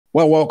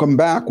Well, welcome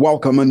back.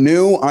 Welcome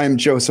anew. I'm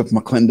Joseph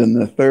McClendon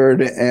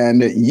III,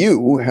 and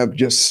you have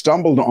just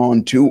stumbled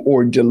onto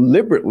or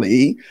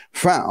deliberately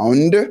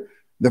found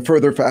the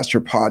Further Faster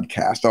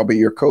podcast. I'll be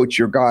your coach,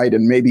 your guide,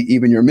 and maybe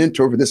even your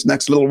mentor for this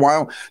next little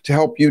while to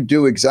help you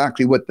do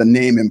exactly what the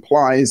name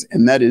implies,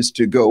 and that is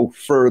to go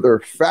further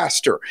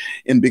faster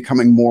in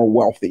becoming more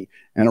wealthy.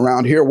 And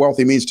around here,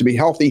 wealthy means to be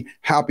healthy,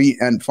 happy,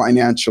 and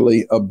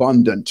financially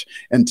abundant.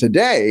 And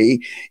today,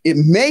 it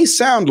may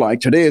sound like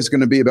today is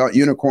going to be about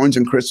unicorns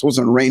and crystals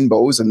and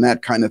rainbows and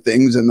that kind of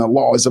things and the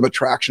laws of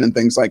attraction and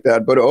things like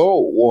that. But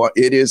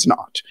it is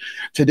not.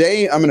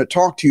 Today, I'm going to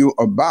talk to you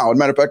about,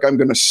 matter of fact, I'm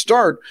going to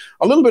start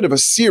a little bit of a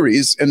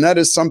series, and that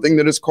is something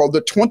that is called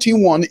the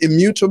 21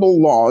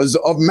 Immutable Laws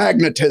of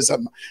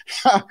Magnetism.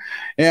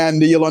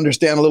 And you'll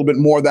understand a little bit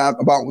more about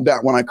that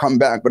when I come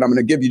back. But I'm going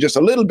to give you just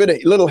a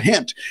little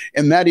hint.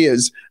 And that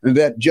is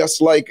that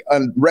just like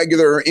a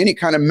regular, any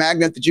kind of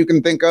magnet that you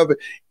can think of,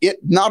 it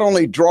not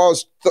only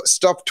draws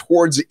stuff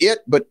towards it,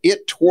 but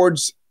it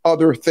towards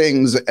other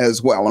things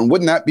as well. And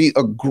wouldn't that be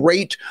a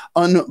great,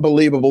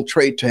 unbelievable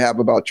trait to have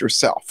about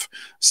yourself?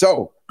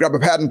 So grab a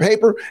pad and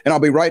paper, and I'll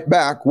be right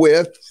back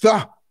with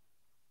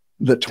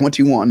the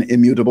 21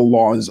 Immutable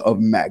Laws of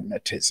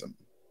Magnetism.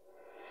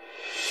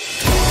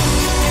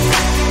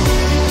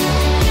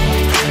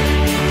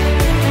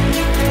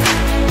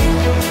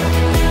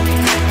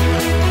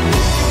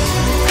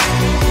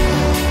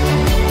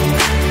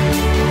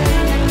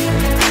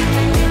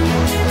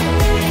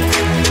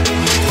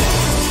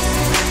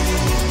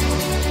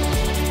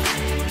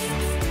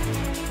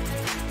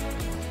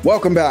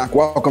 Welcome back.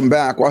 Welcome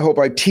back. Well, I hope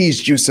I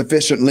teased you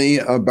sufficiently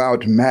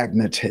about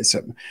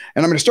magnetism.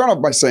 And I'm going to start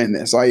off by saying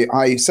this.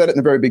 I said it in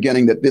the very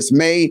beginning that this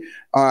may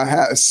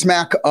have a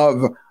smack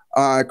of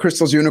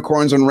crystals,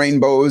 unicorns, and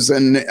rainbows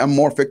and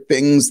amorphic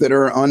things that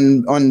are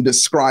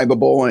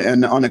undescribable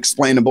and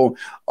unexplainable.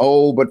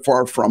 Oh, but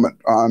far from it.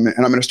 And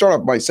I'm going to start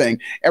off by saying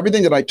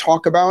everything that I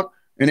talk about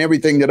and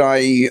everything that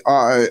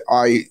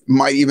I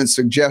might even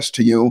suggest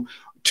to you,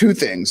 two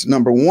things.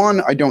 Number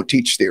one, I don't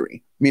teach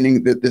theory,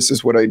 meaning that this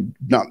is what I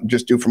not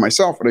just do for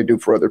myself, but I do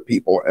for other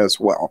people as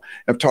well.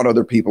 I've taught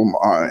other people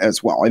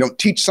as well. I don't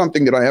teach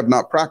something that I have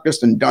not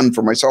practiced and done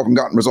for myself and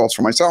gotten results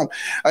for myself.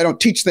 I don't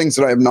teach things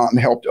that I have not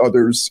helped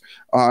others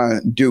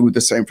do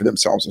the same for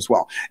themselves as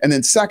well. And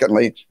then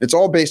secondly, it's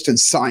all based in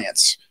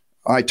science.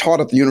 I taught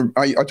at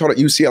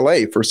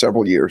UCLA for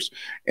several years,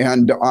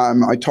 and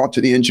I taught to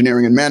the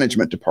engineering and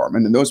management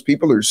department. And those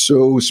people are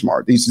so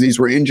smart. These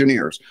were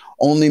engineers.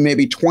 Only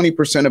maybe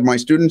 20% of my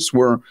students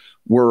were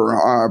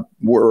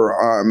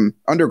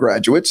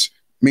undergraduates,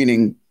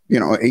 meaning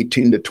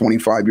 18 to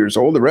 25 years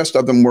old. The rest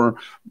of them were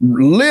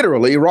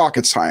literally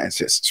rocket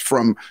scientists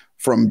from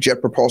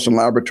Jet Propulsion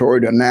Laboratory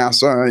to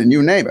NASA, and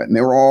you name it. And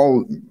they were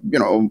all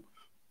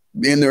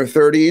in their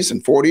 30s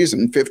and 40s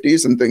and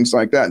 50s and things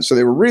like that. And so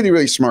they were really,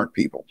 really smart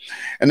people.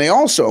 And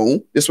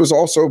this was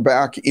also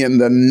back in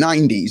the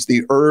 90s,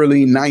 the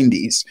early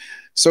 90s.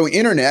 So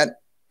internet,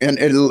 and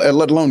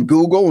let alone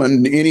Google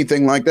and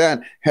anything like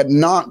that, had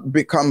not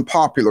become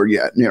popular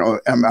yet.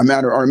 I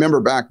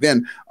remember back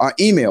then,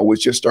 email was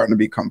just starting to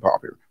become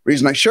popular. The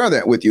reason I share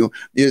that with you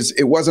is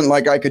it wasn't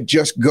like I could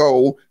just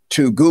go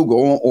to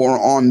Google or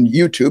on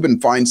YouTube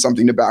and find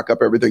something to back up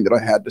everything that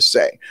I had to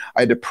say.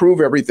 I had to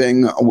prove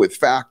everything with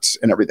facts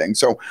and everything.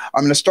 So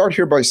I'm going to start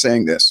here by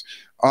saying this.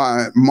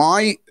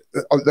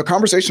 The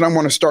conversation I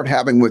want to start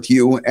having with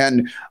you,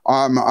 and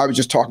I was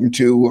just talking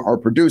to our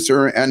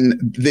producer, and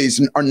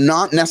these are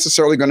not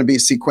necessarily going to be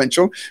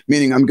sequential,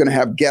 meaning I'm going to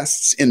have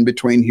guests in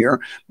between here.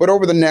 But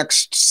over the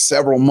next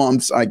several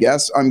months, I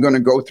guess, I'm going to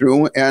go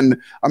through and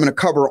I'm going to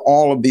cover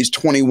all of these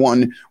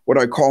 21, what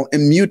I call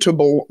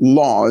immutable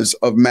laws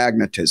of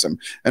magnetism.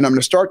 And I'm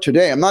going to start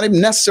today. I'm not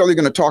even necessarily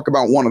going to talk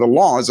about one of the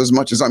laws as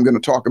much as I'm going to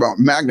talk about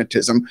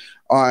magnetism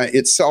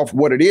itself,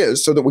 what it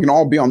is, so that we can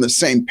all be on the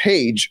same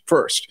page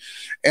first.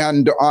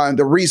 And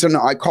the reason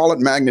I call it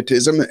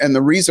magnetism and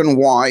the reason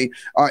why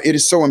it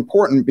is so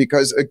important,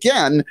 because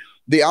again,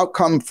 the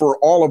outcome for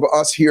all of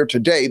us here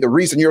today, the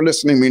reason you're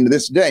listening to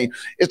this today,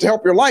 is to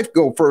help your life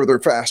go further,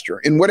 faster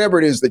in whatever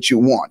it is that you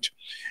want.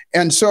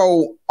 And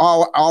so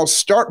I'll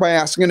start by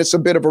asking, and it's a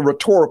bit of a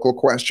rhetorical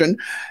question.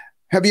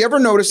 Have you ever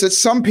noticed that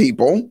some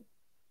people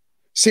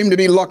seem to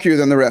be luckier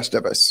than the rest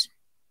of us?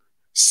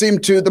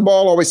 The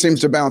ball always seems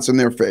to bounce in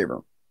their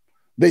favor.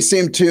 They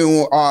seem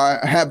to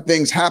have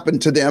things happen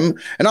to them.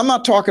 And I'm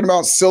not talking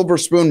about silver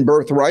spoon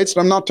birthrights.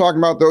 I'm not talking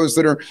about those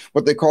that are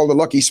what they call the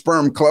lucky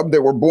sperm club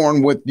that were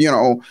born with,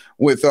 a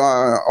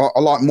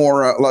lot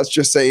more, let's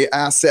just say,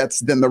 assets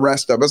than the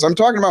rest of us. I'm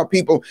talking about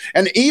people,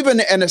 and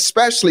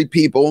especially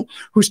people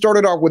who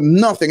started out with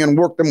nothing and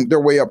worked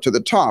their way up to the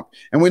top.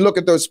 And we look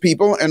at those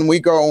people and we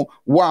go,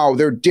 wow,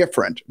 they're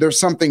different. There's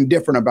something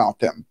different about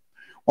them.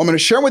 Well, I'm going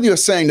to share with you a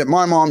saying that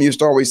my mom used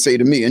to always say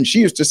to me, and she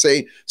used to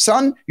say,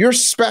 son, you're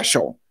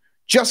special,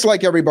 just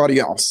like everybody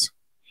else.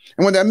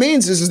 And what that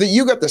means is that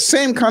you got the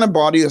same kind of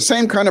body, the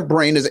same kind of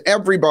brain as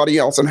everybody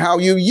else, and how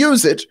you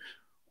use it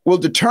will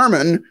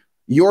determine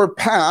your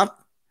path,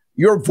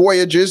 your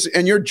voyages,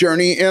 and your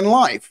journey in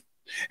life.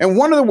 And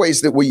one of the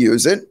ways that we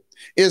use it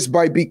is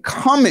by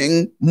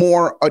becoming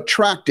more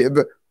attractive.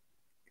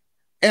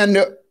 And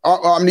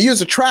I'm going to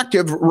use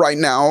attractive right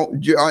now,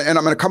 and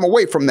I'm going to come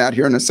away from that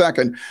here in a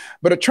second.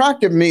 But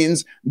attractive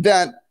means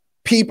that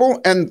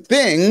people and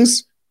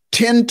things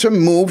tend to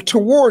move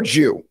towards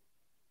you.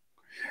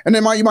 And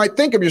then you might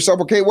think of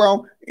yourself, okay,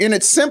 well, in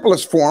its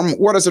simplest form,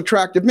 what does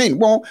attractive mean?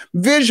 Well,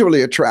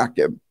 visually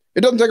attractive.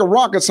 It doesn't take a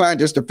rocket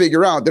scientist to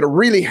figure out that a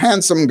really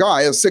handsome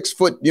guy, a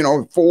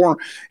 6'4"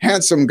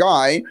 handsome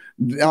guy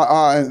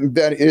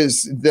that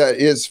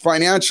is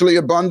financially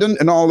abundant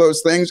and all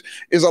those things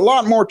is a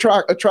lot more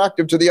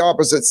attractive to the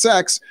opposite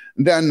sex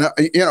than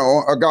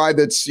a guy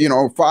that's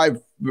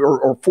 5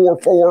 or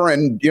 4'4"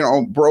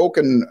 and broke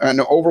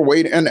and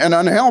overweight and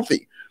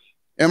unhealthy.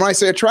 And when I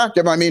say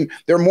attractive, I mean,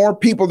 there are more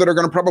people that are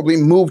going to probably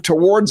move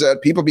towards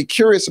that. People be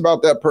curious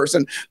about that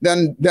person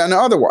than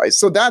otherwise.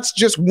 So that's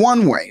just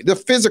one way, the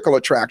physical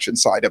attraction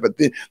side of it,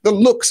 the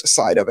looks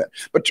side of it.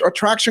 But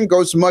attraction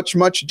goes much,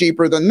 much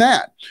deeper than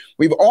that.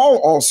 We've all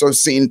also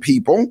seen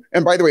people,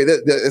 and by the way,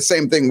 the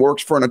same thing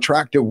works for an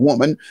attractive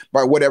woman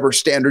by whatever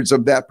standards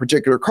of that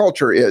particular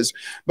culture is.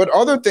 But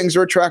other things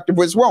are attractive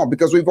as well,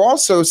 because we've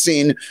also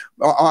seen,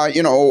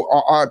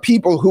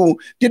 people who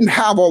didn't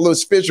have all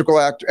those physical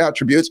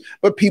attributes,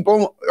 but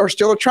people are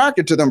still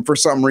attracted to them for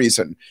some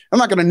reason. I'm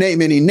not going to name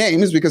any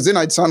names because then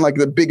I'd sound like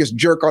the biggest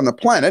jerk on the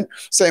planet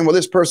saying, well,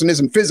 this person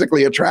isn't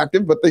physically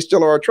attractive, but they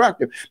still are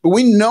attractive. But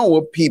we know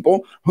of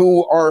people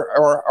who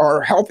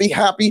are healthy,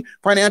 happy,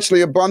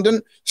 financially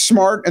abundant,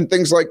 smart, and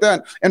things like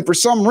that. And for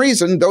some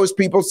reason, those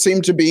people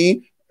seem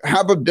to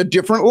have a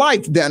different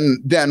life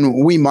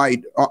than we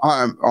might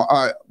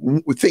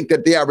think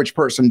that the average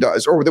person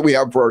does, or that we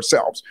have for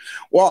ourselves.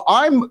 Well,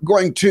 I'm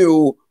going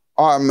to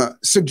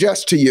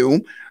suggest to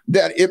you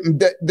that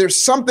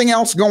there's something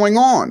else going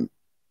on,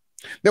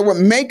 that what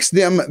makes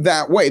them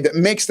that way, that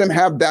makes them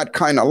have that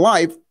kind of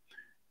life,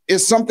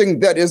 is something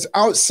that is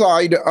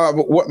outside of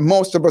what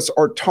most of us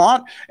are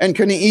taught and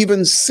can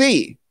even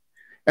see.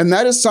 And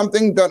that is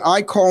something that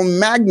I call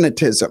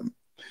magnetism.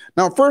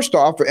 Now, first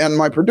off, and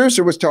my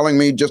producer was telling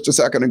me just a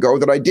second ago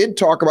that I did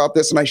talk about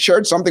this, and I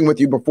shared something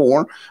with you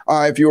before.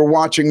 If you were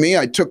watching me,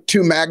 I took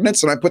two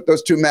magnets and I put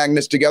those two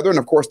magnets together, and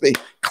of course they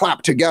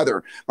clap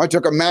together. I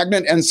took a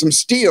magnet and some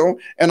steel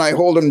and I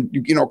hold them,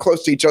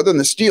 close to each other, and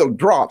the steel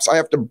drops. I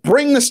have to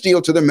bring the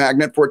steel to the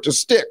magnet for it to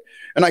stick.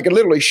 And I could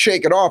literally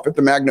shake it off if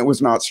the magnet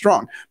was not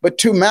strong. But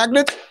two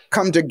magnets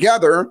come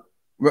together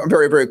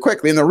very, very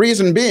quickly. And the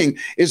reason being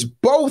is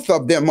both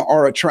of them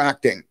are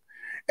attracting.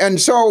 And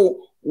so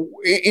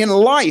in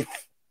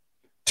life,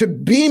 to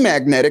be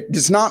magnetic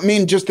does not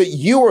mean just that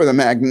you are the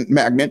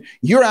magnet.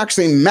 You're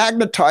actually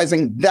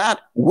magnetizing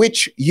that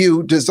which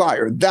you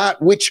desire, that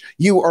which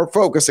you are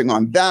focusing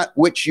on, that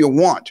which you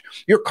want.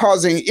 You're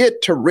causing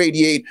it to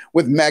radiate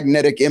with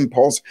magnetic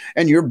impulse,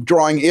 and you're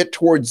drawing it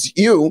towards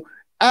you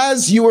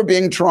as you are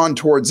being drawn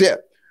towards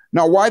it.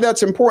 Now, why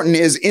that's important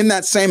is in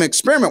that same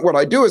experiment, what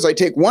I do is I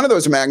take one of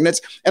those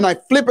magnets and I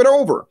flip it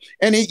over,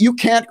 and you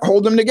can't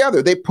hold them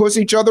together. They push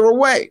each other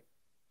away.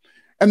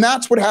 And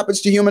that's what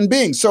happens to human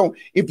beings. So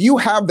if you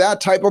have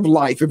that type of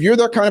life, if you're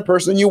that kind of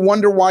person, you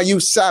wonder why you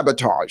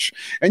sabotage,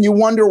 and you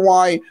wonder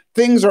why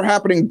things are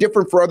happening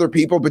different for other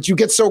people, but you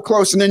get so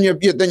close and then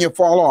you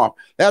fall off.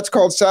 That's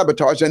called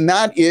sabotage. And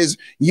that is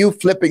you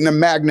flipping the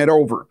magnet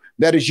over.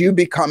 That is you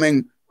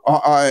becoming,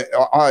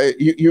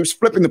 you're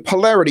flipping the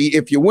polarity,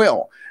 if you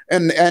will.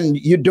 And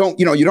you don't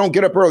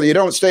get up early, you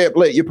don't stay up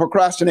late, you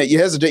procrastinate, you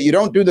hesitate, you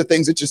don't do the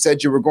things that you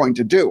said you were going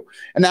to do.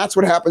 And that's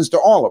what happens to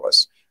all of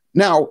us.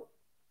 Now,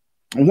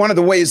 one of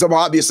the ways of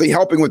obviously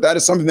helping with that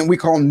is something that we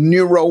call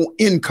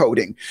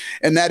neuroencoding.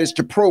 And that is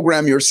to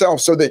program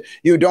yourself so that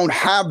you don't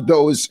have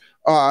those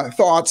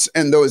thoughts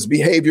and those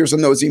behaviors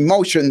and those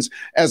emotions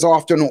as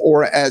often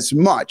or as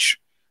much.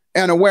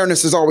 And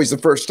awareness is always the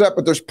first step,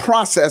 but there's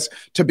process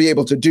to be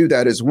able to do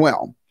that as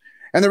well.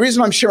 And the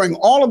reason I'm sharing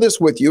all of this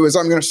with you is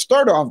I'm going to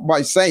start off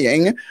by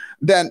saying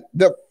that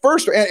the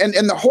first and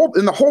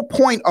the whole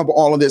point of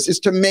all of this is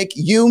to make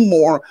you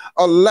more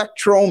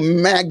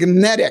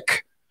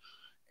electromagnetic.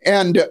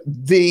 And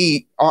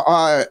the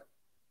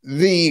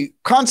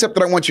concept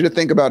that I want you to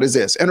think about is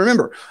this. And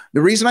remember, the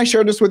reason I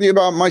shared this with you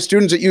about my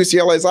students at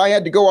UCLA is I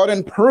had to go out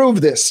and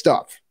prove this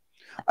stuff.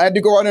 I had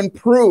to go out and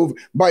prove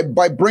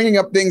by bringing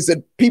up things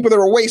that people that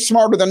are way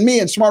smarter than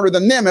me and smarter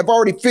than them have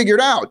already figured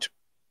out.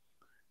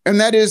 And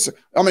that is,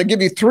 I'm going to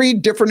give you three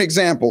different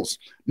examples.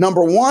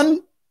 Number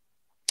one,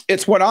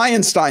 it's what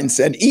Einstein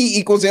said, E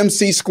equals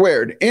mc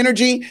squared.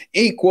 Energy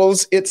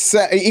equals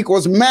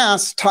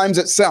mass times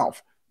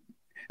itself.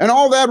 And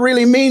all that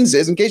really means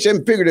is, in case you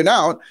haven't figured it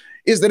out,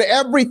 is that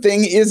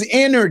everything is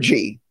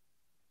energy,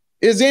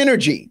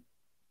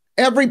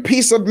 Every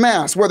piece of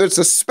mass, whether it's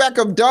a speck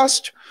of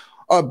dust,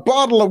 a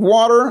bottle of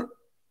water,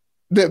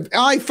 the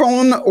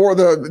iPhone or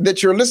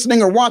that you're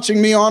listening or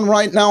watching me on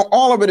right now,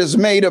 all of it is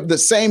made of the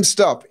same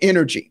stuff,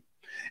 energy.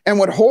 And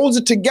what holds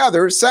it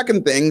together,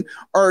 second thing,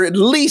 are at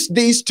least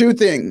these three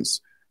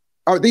things,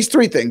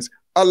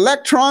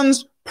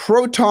 electrons,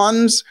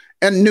 protons,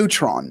 and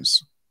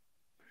neutrons.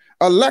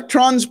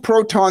 electrons,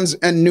 protons,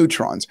 and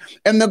neutrons.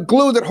 And the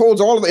glue that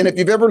holds all of it, and if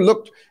you've ever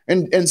looked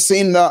and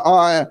seen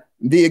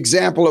the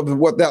example of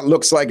what that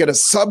looks like at a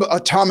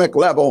subatomic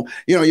level,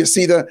 you know, you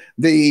see the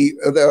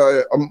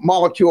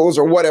molecules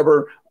or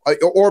whatever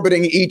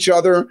orbiting each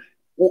other.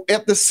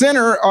 At the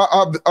center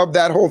of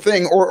that whole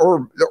thing,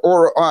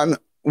 or on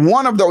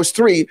one of those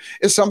three,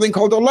 is something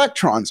called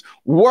electrons.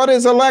 What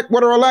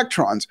are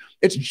electrons?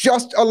 It's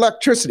just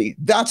electricity.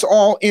 That's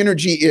all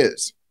energy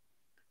is.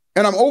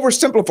 And I'm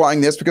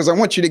oversimplifying this because I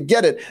want you to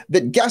get it,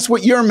 that guess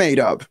what you're made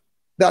of?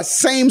 The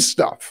same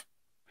stuff.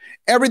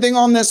 Everything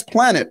on this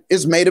planet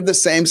is made of the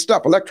same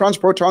stuff: electrons,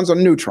 protons,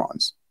 and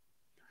neutrons.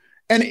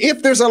 And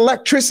if there's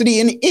electricity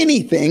in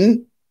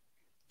anything,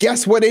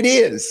 guess what it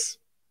is?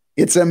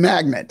 It's a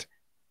magnet.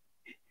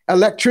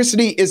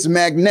 Electricity is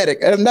magnetic,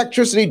 and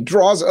electricity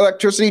draws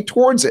electricity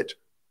towards it.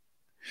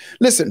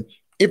 Listen,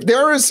 if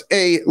there is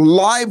a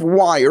live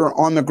wire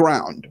on the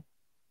ground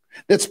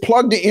that's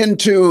plugged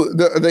into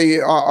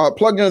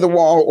the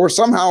wall, or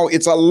somehow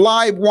it's a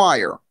live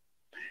wire,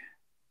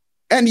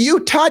 and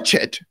you touch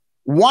it,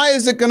 why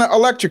is it going to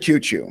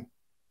electrocute you?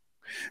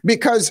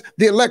 Because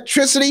the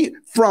electricity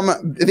from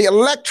the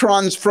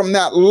electrons from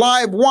that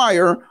live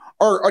wire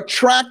are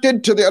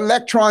attracted to the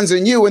electrons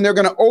in you, and they're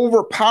going to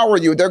overpower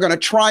you. They're going to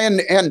try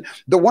and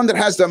the one that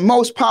has the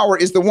most power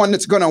is the one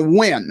that's going to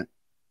win.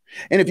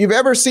 And if you've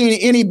ever seen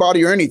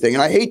anybody or anything,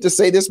 and I hate to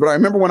say this, but I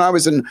remember when I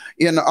was in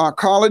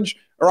college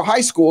or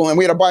high school, and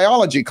we had a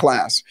biology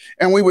class,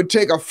 and we would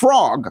take a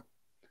frog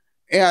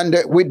and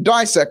we'd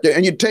dissect it,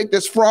 and you'd take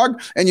this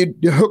frog and you'd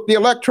hook the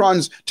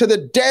electrons to the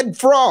dead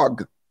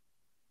frog.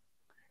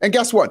 And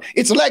guess what?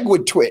 Its leg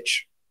would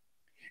twitch.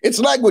 Its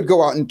leg would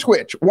go out and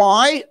twitch.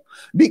 Why?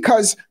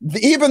 Because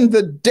even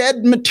the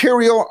dead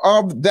material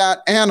of that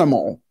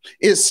animal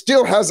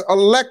still has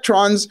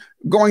electrons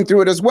going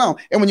through it as well.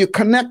 And when you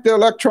connect the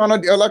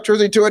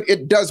electricity to it,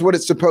 it does what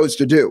it's supposed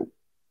to do.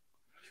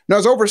 Now,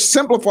 as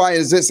oversimplified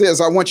as this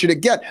is, I want you to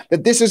get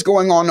that this is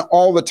going on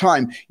all the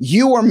time.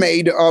 You are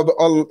made of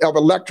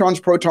electrons,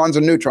 protons,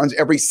 and neutrons.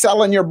 Every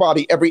cell in your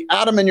body, every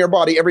atom in your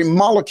body, every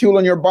molecule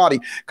in your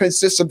body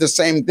consists of the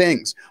same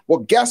things. Well,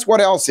 guess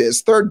what else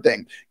is? Third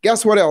thing,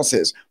 guess what else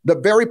is? The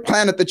very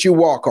planet that you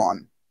walk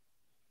on.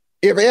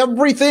 If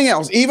everything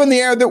else, even the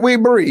air that we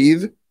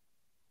breathe,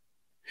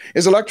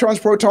 is electrons,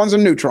 protons,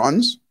 and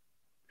neutrons,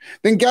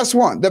 then guess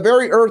what? The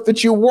very earth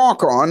that you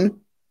walk on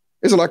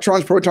is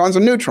electrons, protons,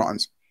 and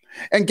neutrons.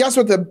 And guess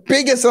what? The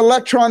biggest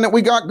electron that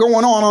we got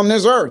going on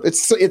this earth,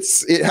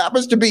 it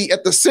happens to be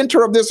at the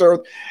center of this earth,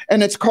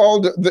 and it's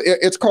called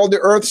the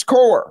Earth's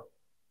core.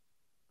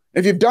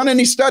 If you've done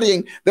any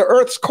studying, the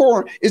Earth's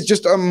core is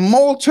just a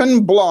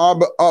molten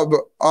blob of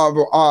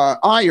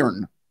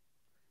iron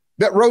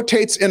that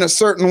rotates in a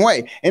certain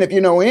way. And if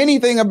you know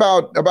anything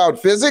about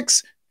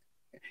physics,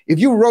 if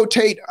you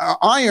rotate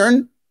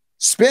iron,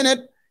 spin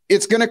it,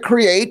 it's going to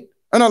create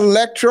an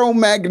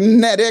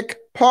electromagnetic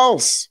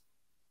pulse.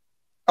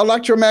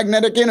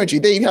 Electromagnetic energy.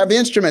 They have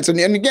instruments. And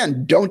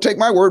again, don't take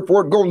my word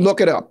for it. Go look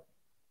it up.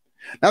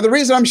 Now, the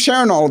reason I'm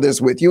sharing all of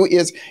this with you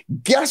is,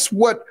 guess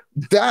what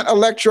that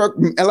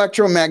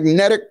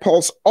electromagnetic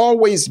pulse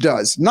always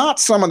does? Not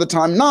some of the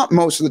time, not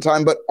most of the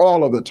time, but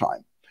all of the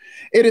time.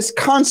 It is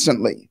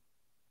constantly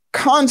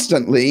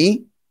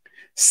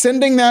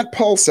sending that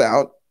pulse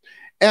out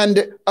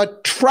and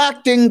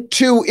attracting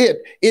to it.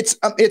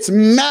 It's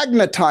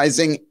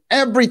magnetizing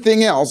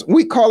everything else.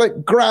 We call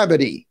it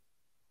gravity.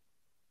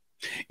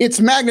 It's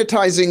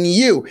magnetizing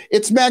you.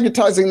 It's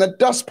magnetizing the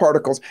dust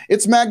particles.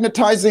 It's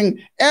magnetizing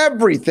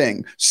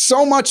everything,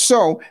 so much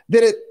so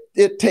that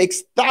it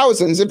takes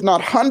thousands, if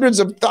not hundreds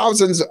of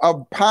thousands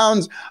of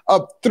pounds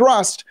of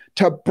thrust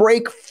to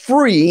break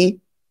free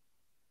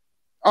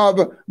of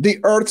the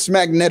Earth's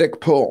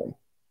magnetic pull.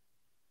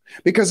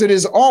 Because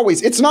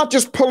it's not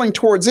just pulling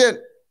towards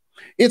it,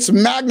 it's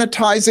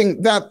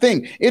magnetizing that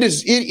thing. It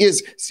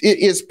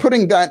is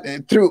putting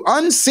that through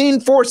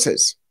unseen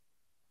forces.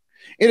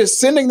 It is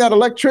sending that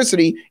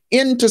electricity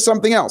into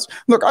something else.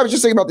 Look, I was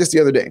just thinking about this the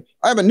other day.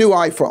 I have a new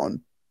iPhone.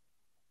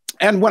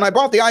 And when I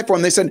bought the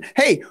iPhone, they said,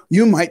 hey,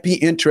 you might be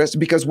interested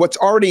because what's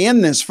already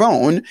in this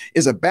phone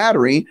is a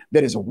battery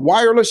that is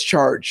wireless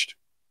charged.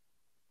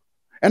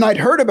 And I'd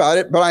heard about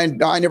it, but I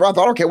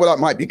thought, okay, well,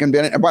 that might be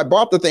convenient. And I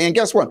bought the thing, and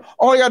guess what?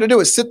 All you got to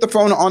do is sit the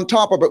phone on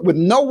top of it with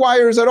no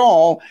wires at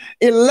all.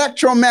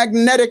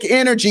 Electromagnetic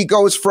energy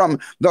goes from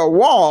the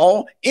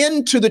wall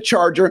into the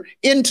charger,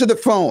 into the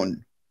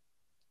phone.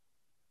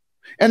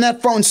 And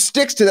that phone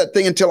sticks to that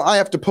thing until I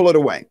have to pull it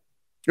away.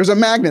 There's a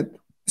magnet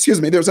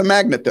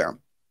there.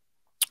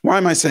 Why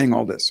am I saying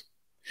all this?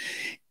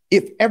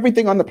 If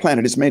everything on the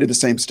planet is made of the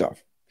same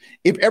stuff,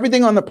 if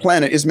everything on the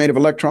planet is made of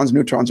electrons,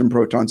 neutrons, and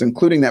protons,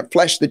 including that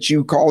flesh that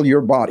you call your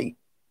body,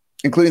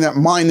 including that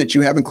mind that you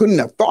have, including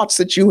the thoughts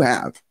that you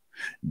have,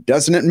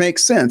 doesn't it make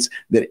sense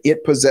that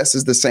it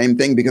possesses the same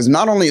thing? Because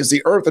not only is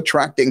the earth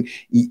attracting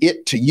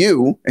it to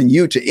you and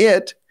you to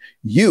it,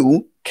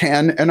 you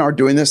can and are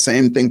doing the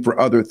same thing for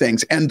other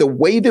things. And the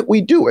way that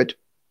we do it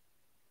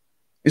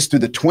is through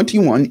the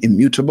 21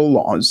 immutable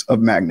laws of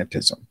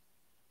magnetism.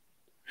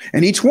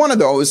 And each one of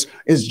those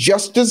is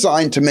just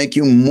designed to make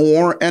you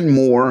more and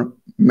more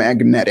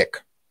magnetic.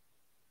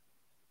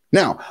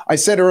 Now, I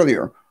said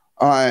earlier,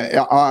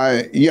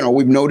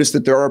 we've noticed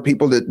that there are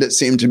people that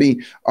seem to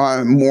be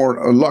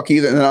more lucky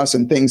than us,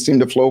 and things seem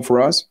to flow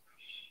for us.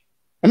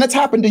 And that's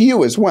happened to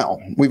you as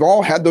well. We've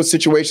all had those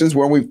situations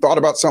where we've thought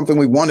about something,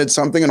 we wanted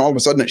something, and all of a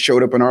sudden it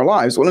showed up in our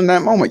lives. Well, in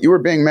that moment, you were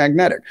being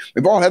magnetic.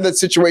 We've all had that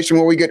situation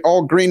where we get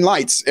all green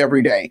lights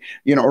every day,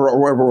 or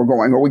wherever we're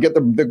going, or we get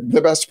the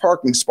best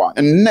parking spot.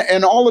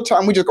 And all the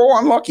time we just go, oh,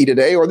 I'm lucky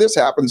today, or this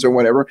happens, or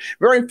whatever.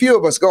 Very few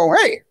of us go,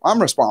 hey,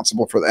 I'm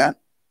responsible for that.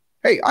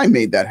 Hey, I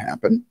made that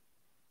happen.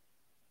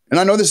 And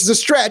I know this is a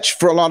stretch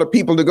for a lot of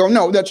people to go,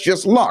 no, that's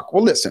just luck.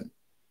 Well, listen,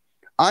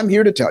 I'm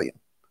here to tell you,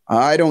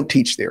 I don't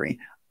teach theory.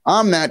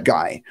 I'm that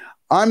guy.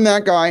 I'm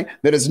that guy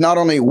that has not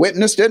only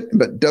witnessed it,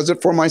 but does it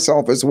for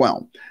myself as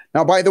well.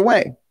 Now, by the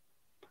way,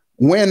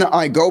 when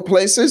I go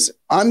places,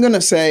 I'm going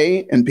to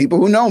say, and people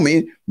who know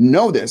me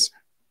know this,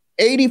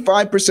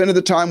 85% of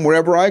the time,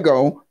 wherever I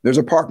go, there's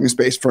a parking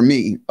space for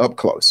me up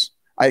close.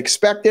 I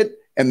expect it,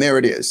 and there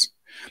it is.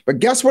 But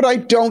guess what I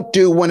don't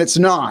do when it's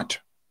not?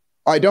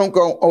 I don't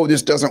go, oh,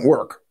 this doesn't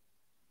work.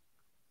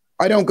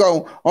 I don't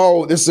go,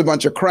 oh, this is a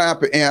bunch of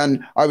crap,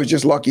 and I was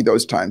just lucky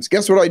those times.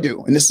 Guess what I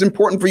do? And this is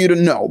important for you to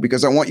know,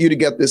 because I want you to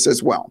get this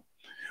as well.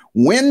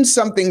 When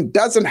something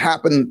doesn't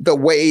happen the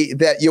way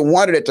that you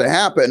wanted it to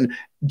happen,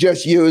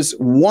 just use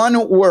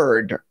one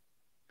word.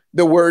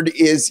 The word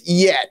is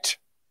yet.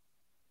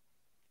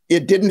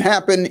 It didn't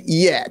happen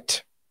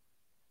yet.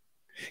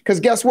 Because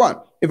guess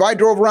what? If I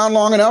drove around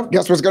long enough,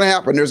 guess what's going to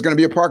happen? There's going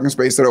to be a parking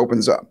space that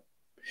opens up.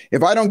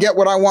 If I don't get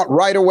what I want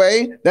right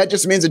away, that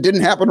just means it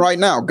didn't happen right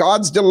now.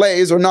 God's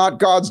delays are not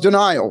God's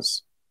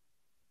denials.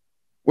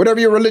 Whatever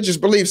your religious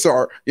beliefs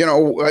are,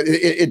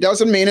 it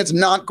doesn't mean it's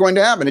not going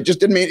to happen. It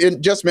just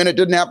meant it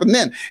didn't happen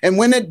then. And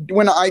when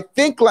I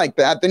think like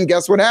that, then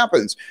guess what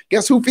happens?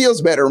 Guess who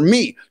feels better?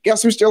 Me.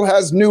 Guess who still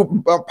has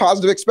new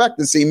positive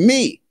expectancy?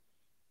 Me.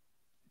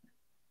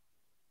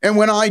 And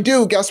when I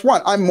do, guess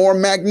what? I'm more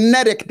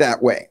magnetic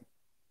that way.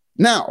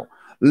 Now,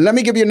 let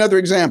me give you another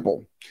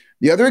example.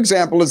 The other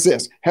example is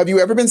this. Have you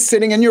ever been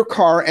sitting in your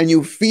car and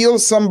you feel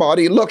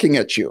somebody looking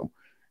at you?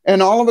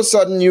 And all of a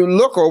sudden you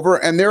look over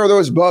and there are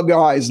those bug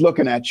eyes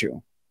looking at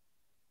you.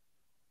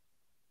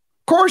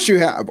 Of course you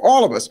have,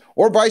 all of us,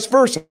 or vice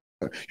versa.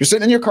 You're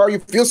sitting in your car, you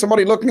feel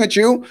somebody looking at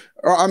you,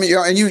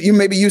 and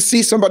you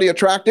see somebody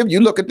attractive, you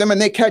look at them and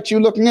they catch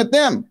you looking at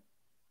them.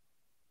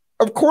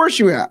 Of course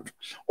you have.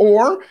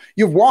 Or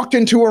you've walked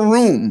into a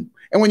room,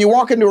 and when you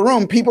walk into a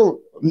room, people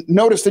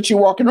notice that you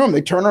walk in a room.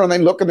 They turn around, they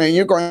look, and then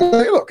you're going, what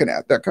are they looking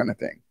at? That kind of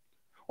thing.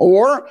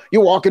 Or you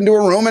walk into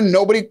a room and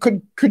nobody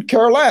could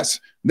care less.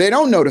 They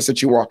don't notice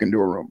that you walk into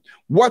a room.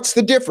 What's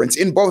the difference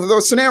in both of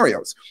those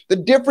scenarios? The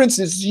difference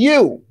is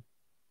you.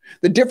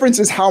 The difference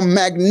is how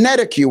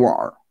magnetic you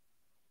are.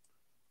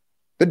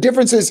 The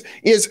difference is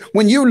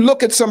when you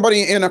look at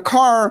somebody in a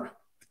car,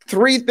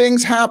 3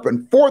 things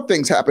happen, 4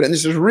 things happen. And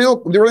this is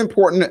really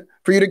important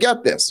for you to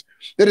get this.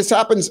 That it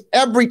happens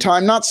every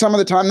time, not some of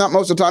the time, not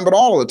most of the time, but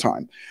all of the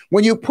time.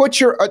 When you put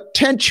your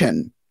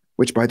attention,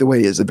 which, by the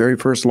way, is the very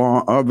first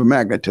law of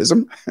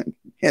magnetism,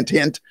 hint,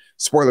 hint,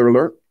 spoiler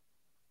alert.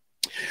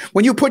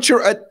 When you put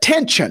your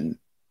attention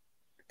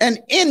and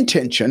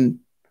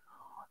intention,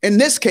 in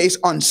this case,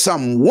 on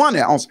someone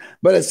else,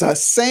 but it's the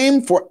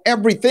same for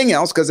everything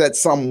else, because that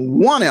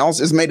someone else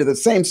is made of the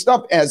same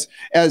stuff as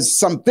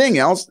something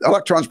else,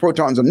 electrons,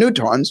 protons, and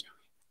neutrons,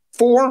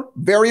 4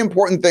 very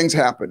important things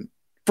happen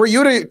for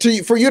you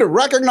to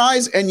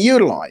recognize and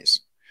utilize.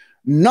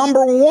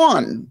 Number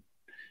 1,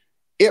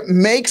 it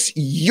makes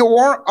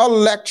your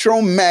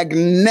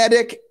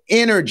electromagnetic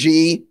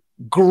energy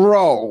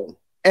grow,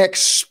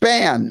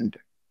 expand.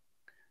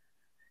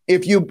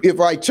 If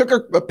I took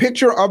a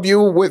picture of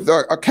you with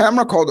a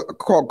camera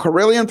called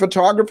Carillion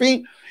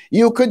photography,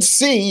 you could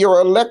see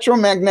your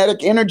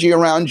electromagnetic energy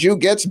around you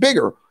gets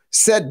bigger.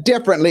 Said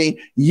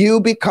differently, you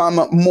become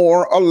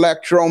more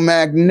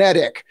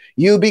electromagnetic.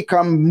 You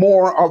become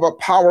more of a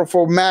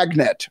powerful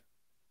magnet.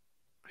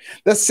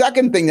 The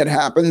second thing that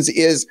happens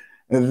is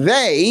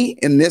they,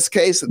 in this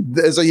case,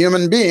 is a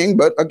human being,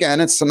 but again,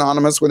 it's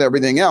synonymous with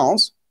everything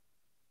else.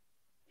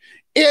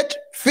 It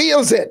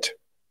feels it.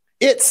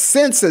 It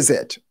senses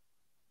it.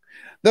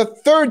 The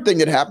third thing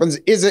that happens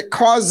is it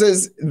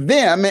causes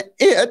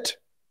it,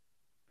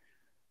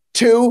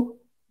 to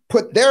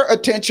put their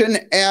attention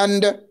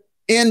and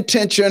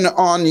intention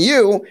on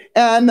you,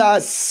 and the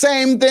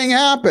same thing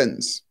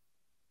happens.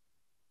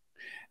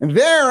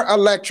 Their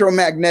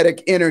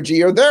electromagnetic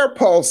energy or their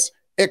pulse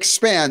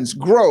expands,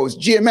 grows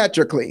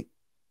geometrically.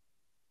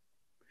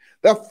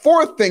 The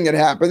fourth thing that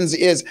happens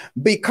is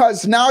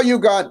because now you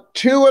got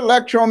 2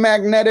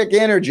 electromagnetic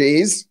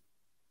energies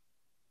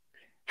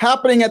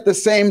happening at the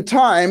same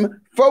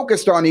time,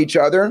 focused on each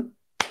other,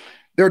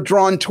 they're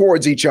drawn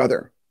towards each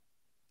other.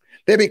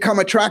 They become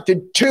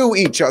attracted to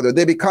each other.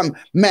 They become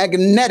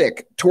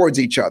magnetic towards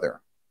each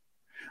other.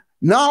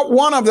 Not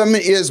one of them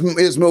is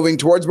moving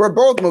towards, we're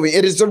both moving.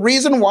 It is the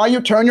reason why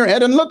you turn your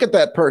head and look at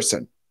that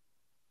person.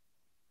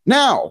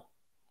 Now,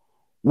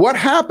 What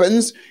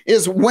happens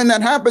is when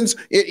that happens,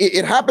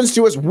 it happens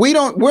to us.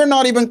 We're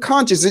not even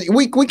conscious.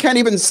 We can't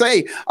even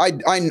say,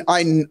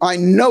 I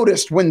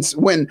noticed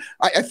when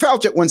I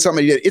felt it when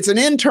somebody did. It's an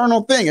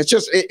internal thing. It's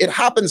just, it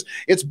happens.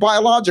 It's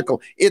biological.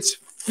 It's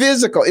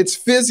physical. It's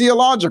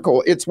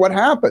physiological. It's what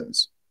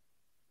happens.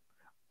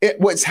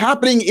 What's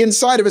happening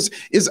inside of us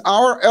is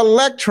our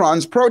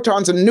electrons,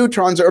 protons, and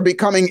neutrons are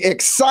becoming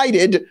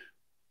excited.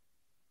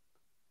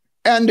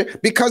 And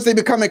because they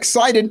become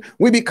excited,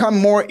 we become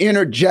more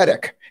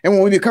energetic. And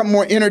when we become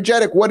more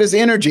energetic, what is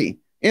energy?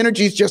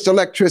 Energy is just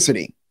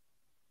electricity.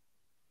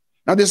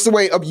 Now, this is a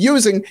way of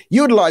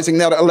utilizing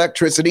that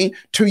electricity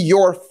to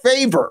your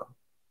favor.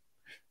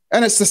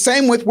 And it's the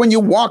same with when you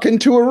walk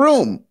into a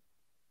room.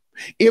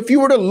 If you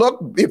were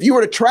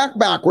to track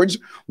backwards,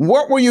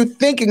 what were you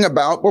thinking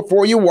about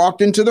before you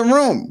walked into the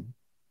room?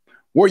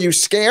 Were you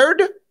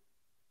scared?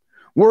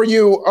 Were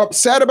you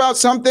upset about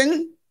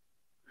something?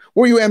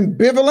 Were you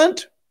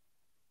ambivalent?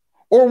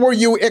 Or were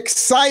you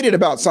excited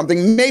about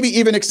something? Maybe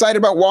even excited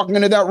about walking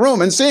into that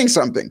room and seeing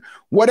something.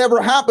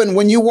 Whatever happened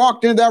when you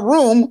walked into that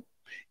room,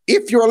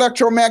 if your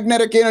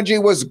electromagnetic energy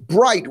was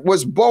bright,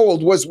 was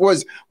bold,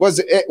 was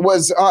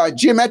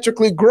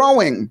geometrically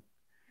growing,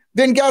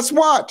 then guess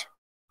what?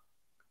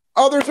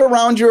 Others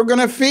around you are going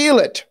to feel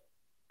it.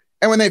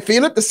 And when they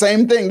feel it, the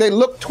same thing. They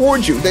look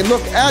towards you. They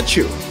look at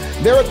you.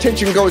 Their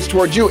attention goes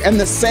towards you, and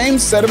the same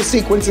set of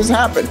sequences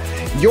happen.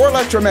 Your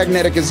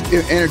electromagnetic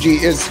energy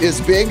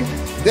is big.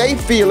 They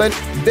feel it.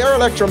 Their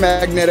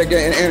electromagnetic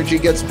energy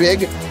gets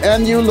big,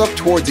 and you look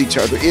towards each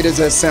other. It is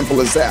as simple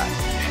as that.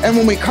 And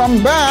when we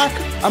come back,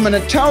 I'm going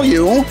to tell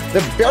you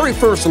the very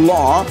first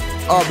law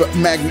of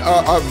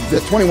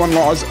the 21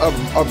 laws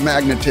of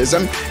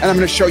magnetism, and I'm going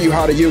to show you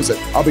how to use it.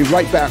 I'll be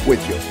right back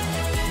with you.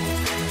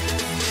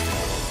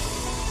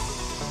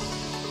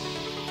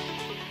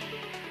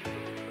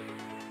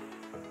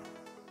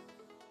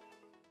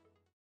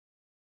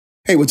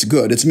 Hey, what's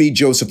good? It's me,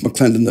 Joseph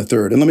McClendon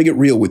III, and let me get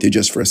real with you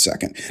just for a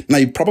second. Now,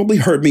 you've probably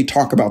heard me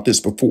talk about this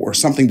before,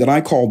 something that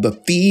I call the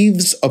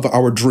thieves of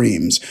our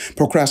dreams.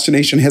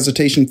 Procrastination,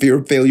 hesitation, fear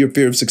of failure,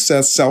 fear of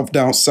success,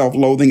 self-doubt,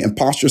 self-loathing,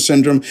 imposter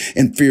syndrome,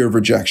 and fear of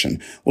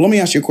rejection. Well, let me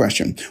ask you a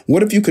question.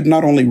 What if you could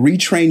not only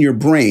retrain your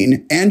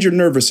brain and your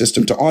nervous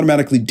system to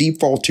automatically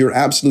default to your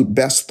absolute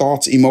best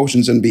thoughts,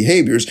 emotions, and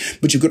behaviors,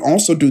 but you could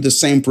also do the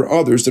same for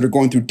others that are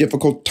going through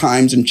difficult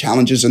times and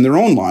challenges in their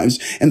own lives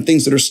and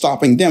things that are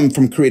stopping them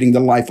from creating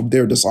the life of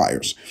their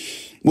desires?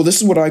 Well,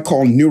 this is what I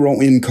call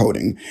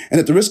neuroencoding.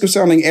 And at the risk of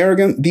sounding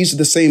arrogant, these are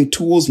the same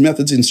tools,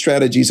 methods, and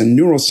strategies in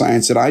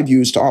neuroscience that I've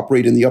used to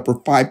operate in the upper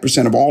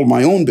 5% of all of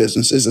my own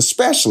businesses,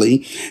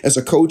 especially as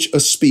a coach, a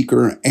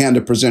speaker, and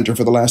a presenter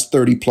for the last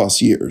 30 plus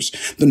years.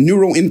 The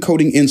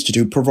Neuroencoding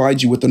Institute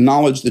provides you with the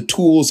knowledge, the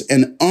tools,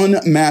 and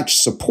unmatched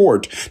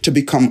support to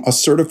become a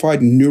certified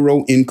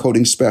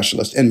neuroencoding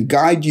specialist and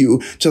guide you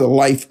to the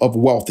life of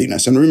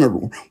wealthiness. And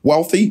remember,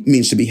 wealthy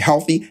means to be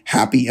healthy,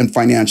 happy, and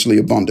financially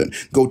abundant.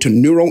 Go to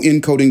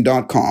neuroencoding.com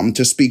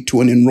to speak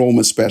to an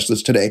enrollment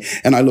specialist today,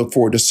 and I look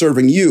forward to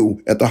serving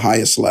you at the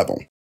highest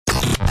level.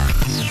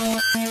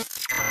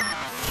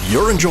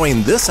 You're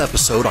enjoying this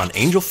episode on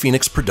Angel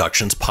Phoenix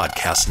Productions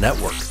Podcast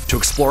Network. To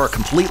explore a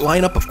complete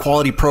lineup of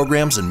quality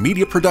programs and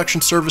media production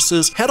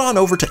services, head on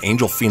over to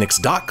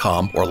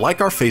angelphoenix.com or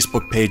like our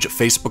Facebook page at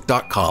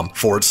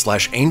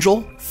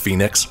facebook.com/Angel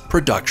Phoenix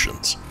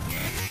Productions.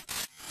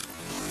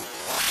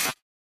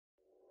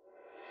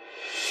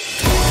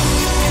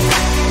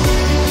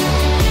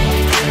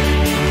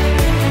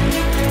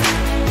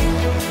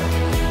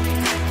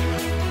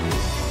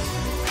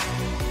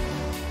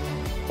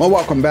 Well,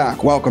 welcome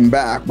back. Welcome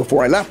back.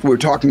 Before I left, we were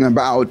talking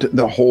about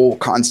the whole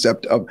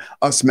concept of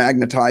us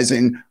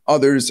magnetizing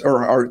others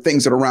or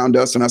things that are around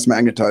us and us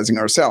magnetizing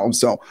ourselves.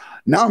 So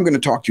now I'm going to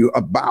talk to you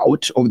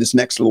about, over this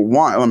next little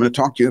while, I'm going to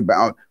talk to you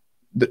about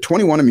the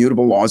 21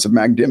 immutable laws of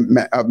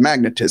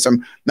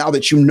magnetism, now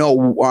that you know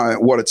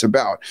what it's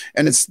about.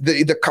 And it's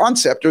the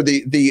concept, or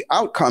the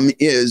outcome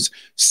is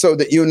so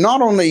that you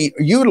not only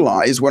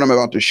utilize what I'm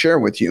about to share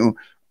with you,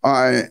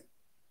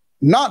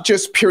 not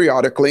just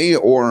periodically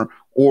or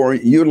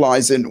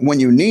utilize it when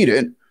you need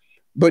it,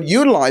 but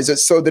utilize it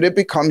so that it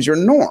becomes your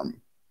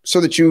norm, so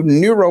that you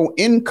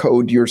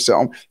neuroencode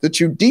yourself, that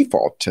you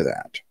default to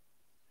that.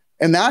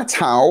 And that's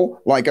how,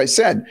 like I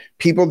said,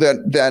 people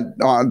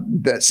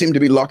that seem to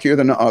be luckier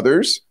than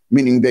others,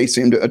 meaning they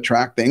seem to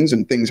attract things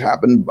and things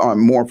happen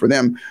more for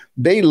them,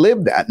 they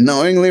live that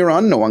knowingly or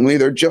unknowingly.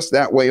 They're just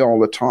that way all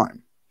the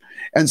time.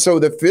 And so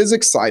the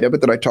physics side of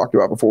it that I talked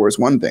about before is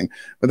one thing,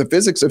 but the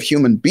physics of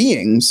human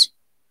beings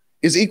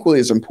is equally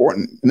as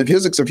important. In the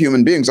physics of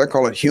human beings, I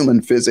call it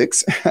human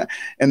physics.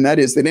 And that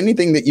is that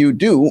anything that you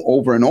do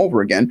over and over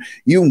again,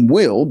 you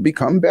will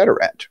become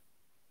better at.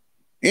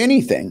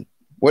 Anything,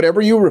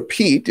 whatever you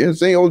repeat, as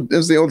the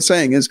old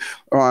saying is,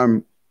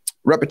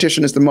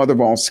 repetition is the mother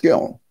of all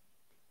skill.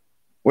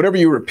 Whatever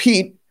you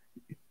repeat,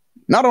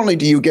 not only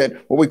do you get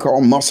what we call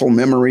muscle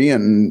memory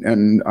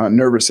and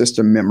nervous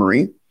system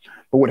memory,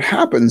 but what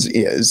happens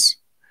is,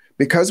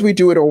 because we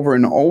do it over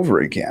and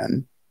over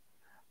again,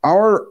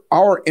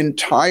 our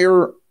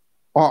entire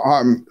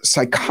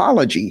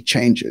psychology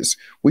changes.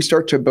 We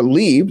start to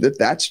believe that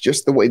that's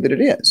just the way that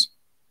it is.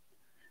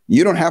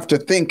 You don't have to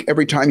think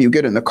every time you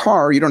get in the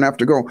car. You don't have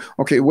to go,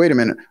 okay, wait a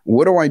minute,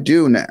 what do I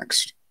do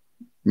next?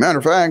 Matter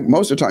of fact,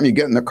 most of the time you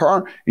get in the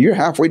car, you're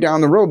halfway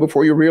down the road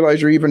before you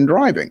realize you're even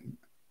driving.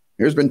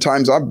 There's been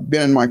times I've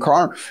been in my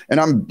car and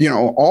I'm,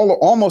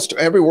 almost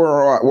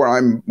everywhere where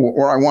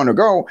I want to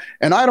go,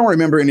 and I don't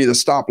remember any of the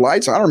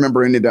stoplights. I don't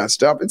remember any of that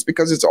stuff. It's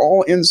because it's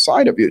all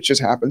inside of you. It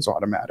just happens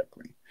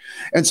automatically.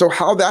 And so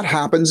how that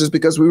happens is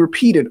because we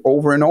repeat it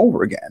over and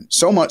over again,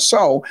 so much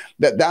so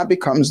that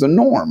becomes the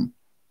norm.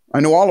 I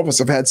know all of us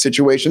have had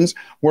situations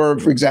where,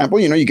 for example,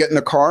 you get in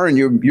the car and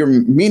you're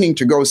meaning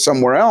to go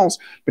somewhere else,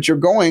 but you're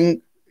going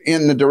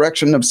in the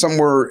direction of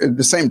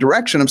the same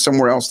direction of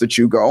somewhere else that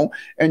you go,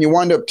 and you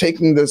wind up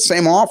taking the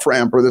same off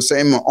ramp or the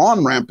same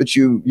on ramp that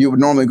you would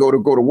normally go to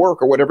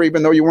work or whatever,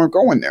 even though you weren't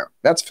going there.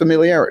 That's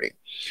familiarity.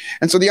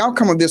 And so the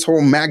outcome of this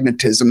whole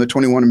magnetism, the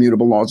 21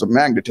 immutable laws of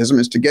magnetism,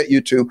 is to get you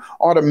to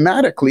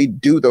automatically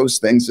do those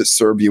things that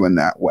serve you in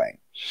that way.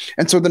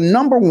 And so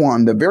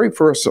the very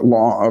first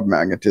law of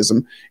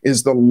magnetism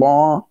is the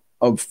law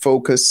of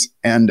focus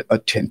and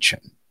attention.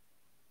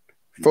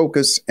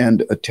 Focus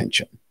and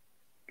attention.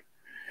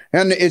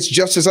 And it's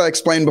just as I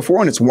explained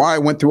before, and it's why I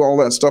went through all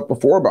that stuff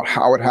before about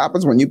how it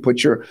happens when you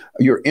put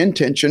your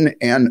intention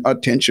and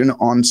attention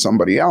on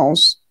somebody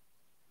else.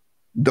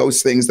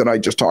 Those things that I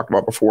just talked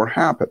about before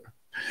happen.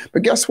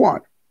 But guess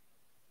what?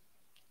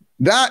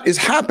 That is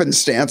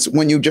happenstance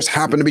when you just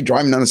happen to be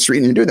driving down the street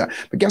and you do that.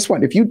 But guess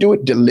what? If you do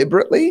it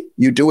deliberately,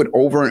 you do it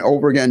over and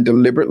over again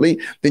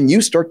deliberately, then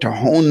you start to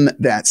hone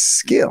that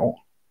skill.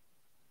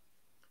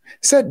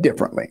 Said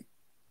differently,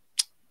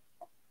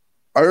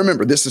 I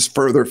remember this is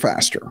further,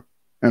 faster.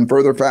 And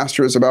further,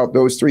 faster is about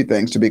those three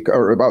things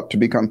about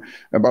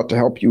to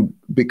help you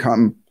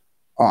become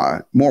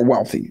more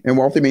wealthy. And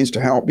wealthy means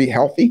to be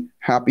healthy,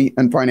 happy,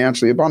 and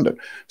financially abundant.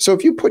 So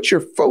if you put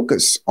your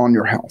focus on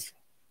your health,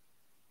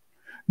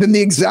 then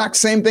the exact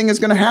same thing is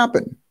going to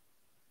happen.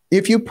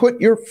 If you put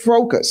your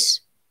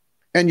focus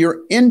and your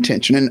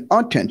intention and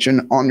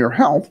attention on your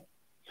health,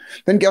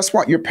 then guess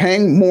what? You're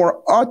paying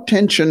more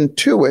attention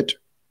to it.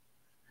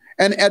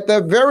 And at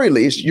the very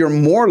least, you're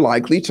more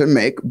likely to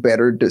make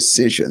better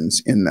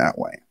decisions in that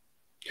way.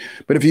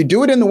 But if you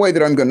do it in the way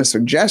that I'm going to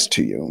suggest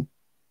to you,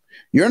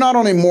 you're not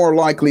only more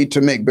likely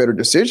to make better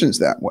decisions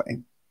that way,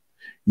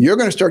 you're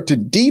going to start to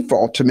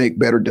default to make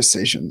better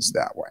decisions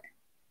that way.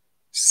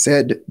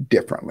 Said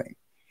differently.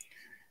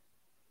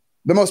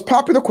 The most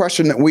popular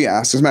question that we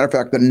ask, as a matter of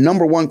fact, the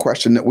number one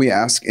question that we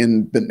ask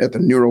at the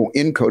Neuro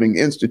Encoding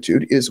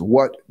Institute is,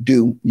 what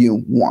do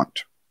you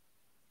want?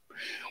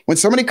 When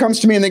somebody comes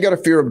to me and they got a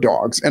fear of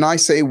dogs, and I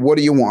say, what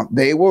do you want?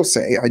 They will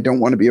say, I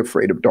don't want to be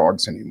afraid of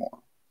dogs anymore.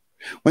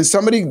 When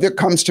somebody that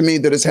comes to me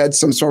that has had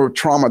some sort of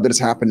trauma that has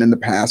happened in the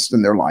past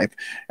in their life,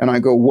 and I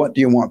go, what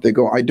do you want? They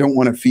go, I don't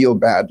want to feel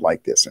bad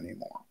like this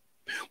anymore.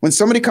 When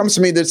somebody comes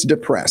to me that's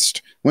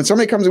depressed, when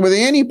somebody comes with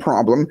any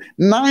problem,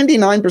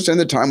 99% of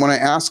the time when I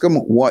ask them,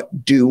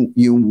 what do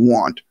you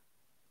want?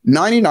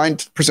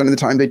 99% of the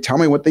time they tell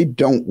me what they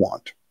don't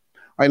want.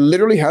 I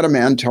literally had a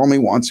man tell me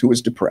once who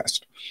was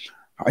depressed.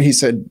 I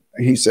said,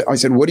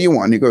 what do you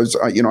want? And he goes,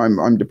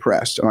 I'm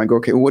depressed. And I go,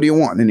 okay, well, what do you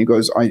want? And he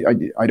goes,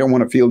 I don't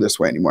want to feel this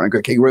way anymore. I go,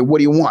 okay, Ray, what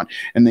do you want?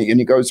 And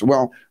he goes,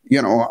 well,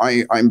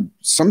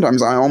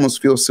 sometimes I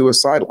almost feel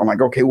suicidal. I'm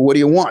like, okay, well, what do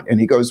you want? And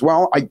he goes,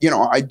 well, I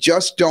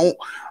just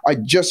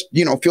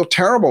feel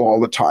terrible all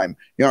the time.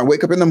 I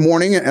wake up in the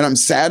morning and I'm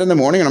sad in the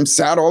morning and I'm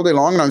sad all day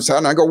long and I'm sad.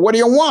 And I go, what do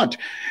you want?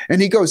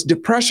 And he goes,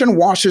 depression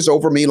washes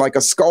over me like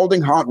a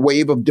scalding hot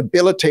wave of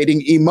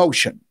debilitating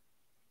emotion.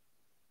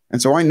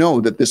 And so I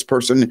know that this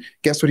person,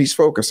 guess what he's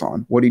focused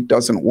on? What he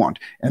doesn't want.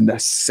 And the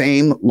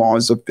same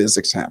laws of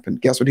physics happen.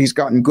 Guess what he's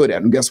gotten good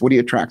at? And guess what he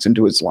attracts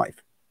into his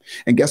life?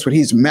 And guess what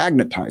he's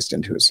magnetized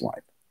into his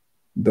life?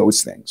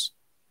 Those things.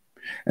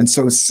 And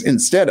so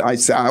instead, I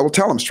will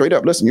tell him straight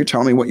up, listen, you're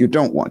telling me what you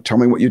don't want. Tell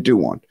me what you do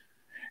want.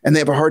 And they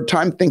have a hard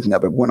time thinking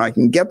of it. When I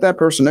can get that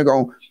person to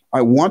go,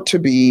 I want to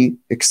be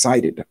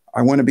excited.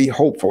 I want to be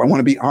hopeful. I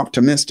want to be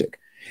optimistic.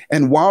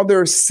 And while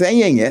they're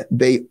saying it,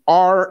 they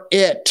are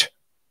it.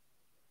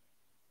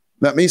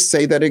 Let me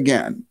say that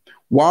again.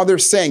 While they're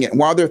saying it,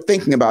 while they're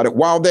thinking about it,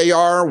 while they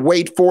are,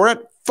 wait for it,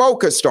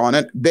 focused on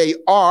it, they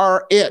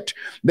are it.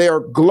 They are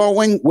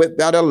glowing with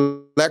that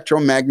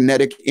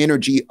electromagnetic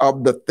energy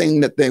of the thing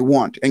that they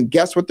want. And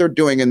guess what they're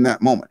doing in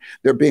that moment?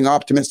 They're being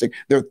optimistic.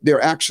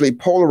 They're actually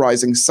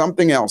polarizing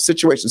something else,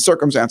 situations,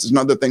 circumstances, and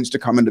other things to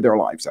come into their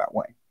lives that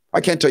way.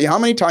 I can't tell you how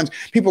many times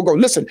people go,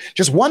 listen,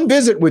 just one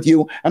visit with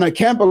you, and I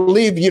can't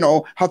believe,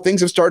 how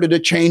things have started to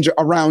change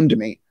around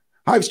me.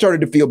 I've started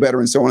to feel better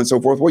and so on and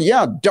so forth. Well,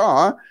 yeah,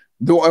 duh.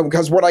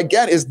 Because what I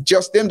get is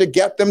just them to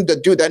get them to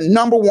do that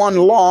number one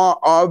law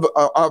of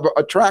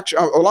attraction,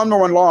 number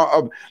one law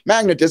of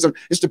magnetism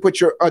is to put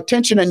your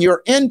attention and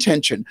your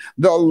intention,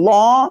 the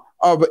law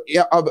of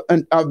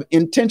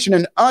intention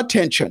and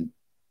attention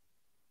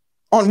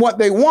on what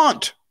they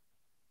want.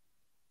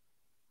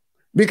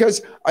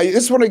 Because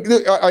this is what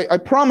I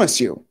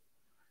promise you,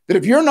 that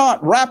if you're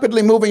not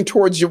rapidly moving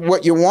towards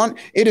what you want,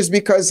 it is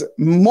because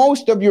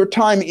most of your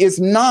time is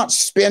not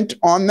spent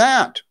on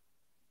that.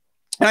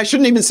 And I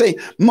shouldn't even say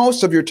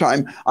most of your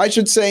time. I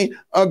should say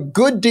a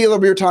good deal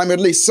of your time, at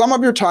least some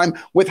of your time,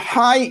 with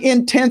high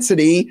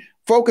intensity,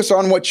 focus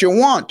on what you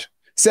want.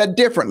 Said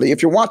differently,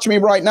 if you're watching me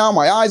right now,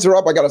 my eyes are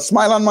up, I got a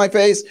smile on my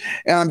face,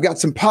 and I've got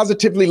some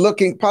positivity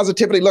looking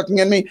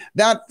in me,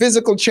 that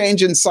physical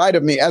change inside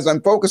of me as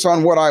I'm focused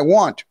on what I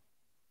want,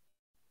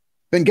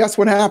 then guess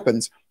what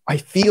happens? I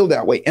feel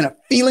that way. And a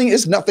feeling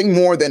is nothing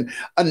more than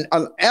an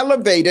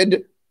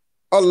elevated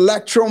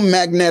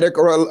electromagnetic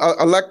or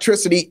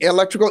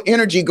electrical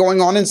energy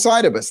going on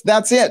inside of us.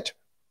 That's it.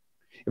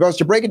 If I was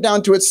to break it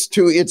down to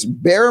its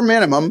bare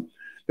minimum,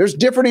 there's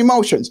different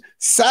emotions.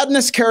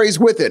 Sadness carries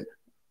with it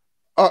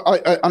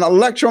an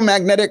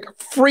electromagnetic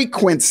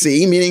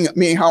frequency,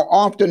 meaning how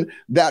often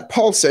that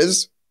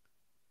pulses,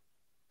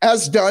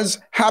 as does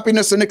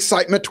happiness and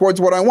excitement towards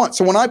what I want.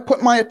 So when I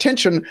put my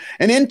attention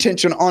and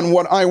intention on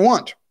what I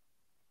want,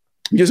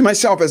 use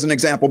myself as an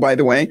example, by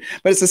the way,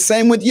 but it's the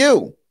same with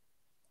you.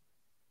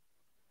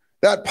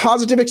 That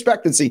positive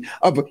expectancy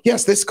of,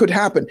 yes, this could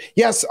happen.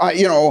 Yes,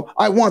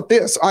 I want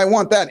this, I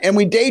want that. And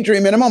we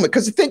daydream in a moment.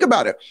 Because think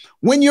about it.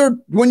 When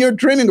you're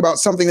dreaming about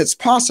something that's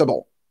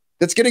possible,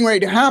 that's getting ready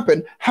to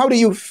happen, how do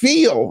you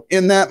feel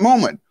in that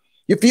moment?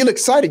 You feel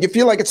excited. You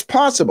feel like it's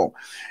possible.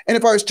 And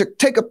if I was to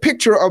take a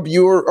picture of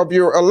your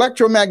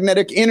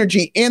electromagnetic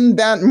energy in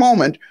that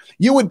moment,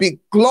 you would be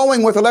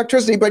glowing with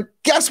electricity. But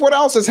guess what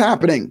else is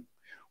happening?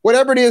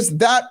 Whatever it is,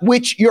 that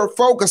which you're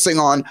focusing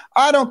on,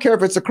 I don't care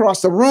if it's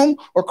across the room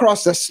or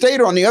across the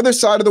state or on the other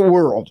side of the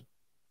world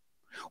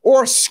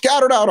or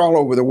scattered out all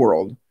over the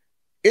world,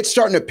 it's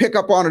starting to pick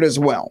up on it as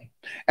well.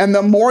 And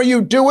the more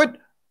you do it,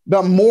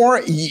 the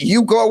more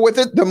you go with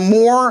it, the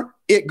more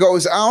it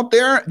goes out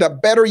there, the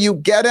better you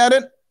get at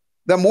it,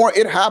 the more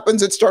it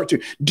happens, it starts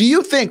to. Do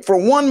you think for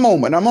one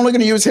moment, I'm only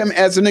going to use him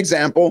as an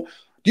example,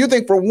 do you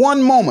think for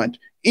one moment,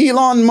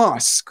 Elon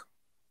Musk,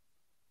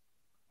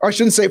 I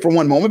shouldn't say for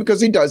one moment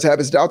because he does have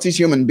his doubts, he's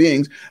human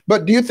beings,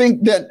 but do you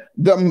think that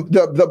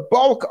the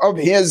bulk of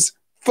his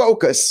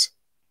focus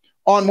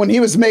on when he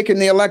was making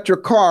the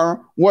electric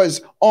car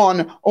was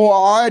on, oh,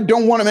 I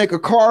don't want to make a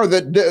car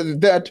that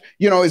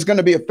is going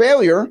to be a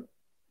failure?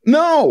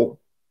 No.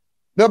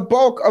 The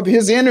bulk of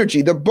his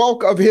energy, the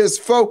bulk of his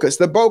focus,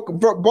 the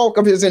bulk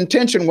of his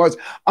intention was,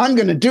 I'm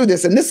going to do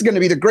this, and this is going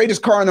to be the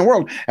greatest car in the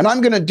world, and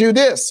I'm going to do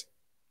this.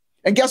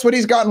 And guess what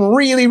he's gotten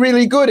really,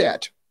 really good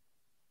at?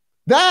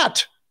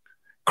 That.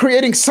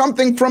 Creating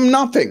something from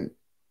nothing.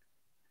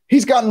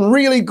 He's gotten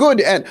really good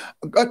at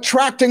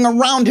attracting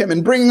around him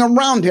and bringing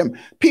around him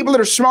people that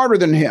are smarter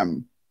than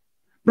him,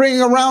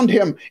 bringing around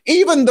him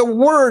even the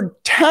word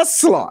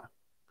Tesla.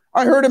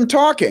 I heard him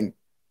talking.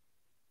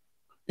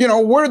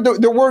 Where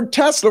the word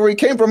Tesla, where he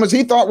came from, is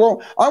he thought,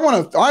 well,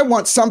 I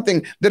want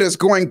something that is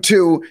going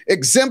to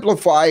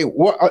exemplify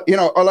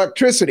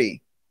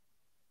electricity.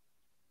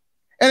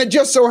 And it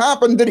just so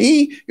happened that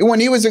when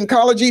he was in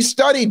college, he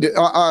studied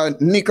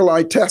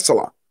Nikola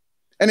Tesla.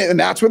 And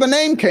that's where the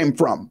name came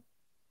from.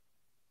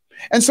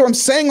 And so I'm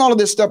saying all of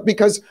this stuff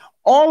because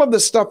all of the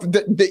stuff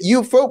that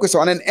you focus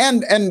on,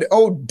 and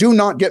do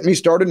not get me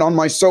started on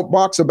my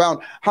soapbox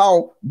about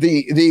how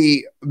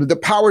the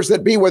powers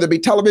that be, whether it be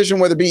television,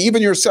 whether it be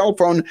even your cell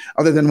phone,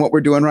 other than what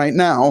we're doing right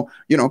now,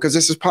 because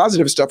this is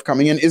positive stuff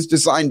coming in, is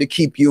designed to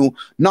keep you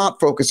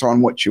not focused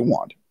on what you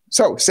want.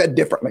 So said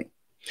differently,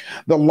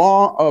 the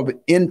law of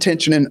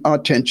intention and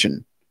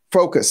attention,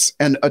 focus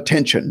and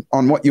attention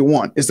on what you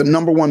want is the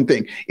number one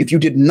thing. If you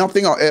did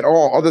nothing at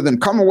all other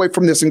than come away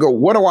from this and go,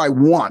 what do I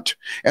want?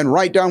 And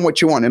write down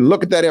what you want and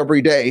look at that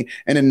every day.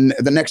 And in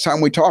the next time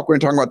we talk, we're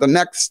going to talk about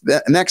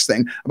the next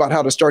thing about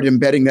how to start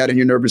embedding that in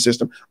your nervous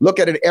system. Look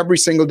at it every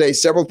single day,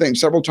 several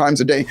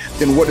times a day.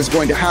 Then what is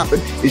going to happen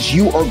is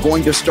you are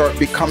going to start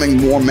becoming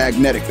more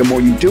magnetic. The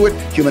more you do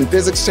it, human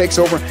physics takes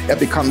over. It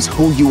becomes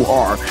who you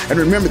are. And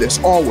remember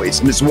this always,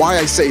 and this is why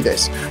I say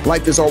this,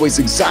 life is always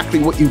exactly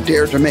what you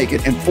dare to make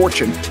it. And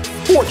fortune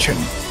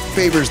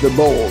favors the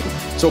bold.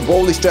 So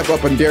boldly step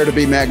up and dare to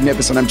be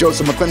magnificent. I'm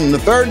Joseph McClendon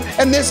III,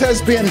 and this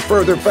has been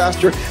Further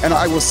Faster, and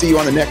I will see you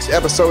on the next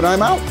episode.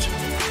 I'm out.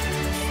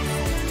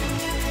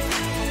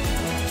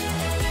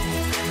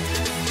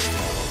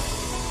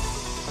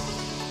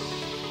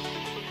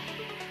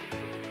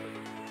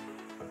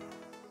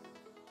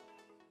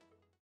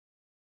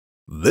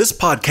 This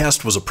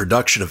podcast was a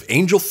production of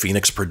Angel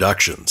Phoenix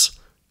Productions.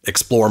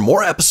 Explore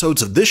more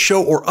episodes of this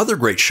show or other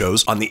great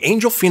shows on the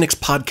Angel Phoenix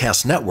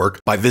Podcast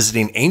Network by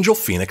visiting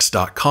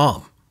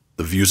angelphoenix.com.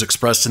 The views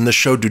expressed in this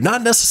show do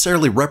not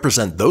necessarily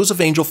represent those of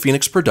Angel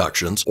Phoenix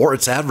Productions or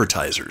its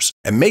advertisers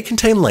and may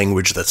contain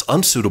language that's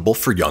unsuitable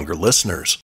for younger listeners.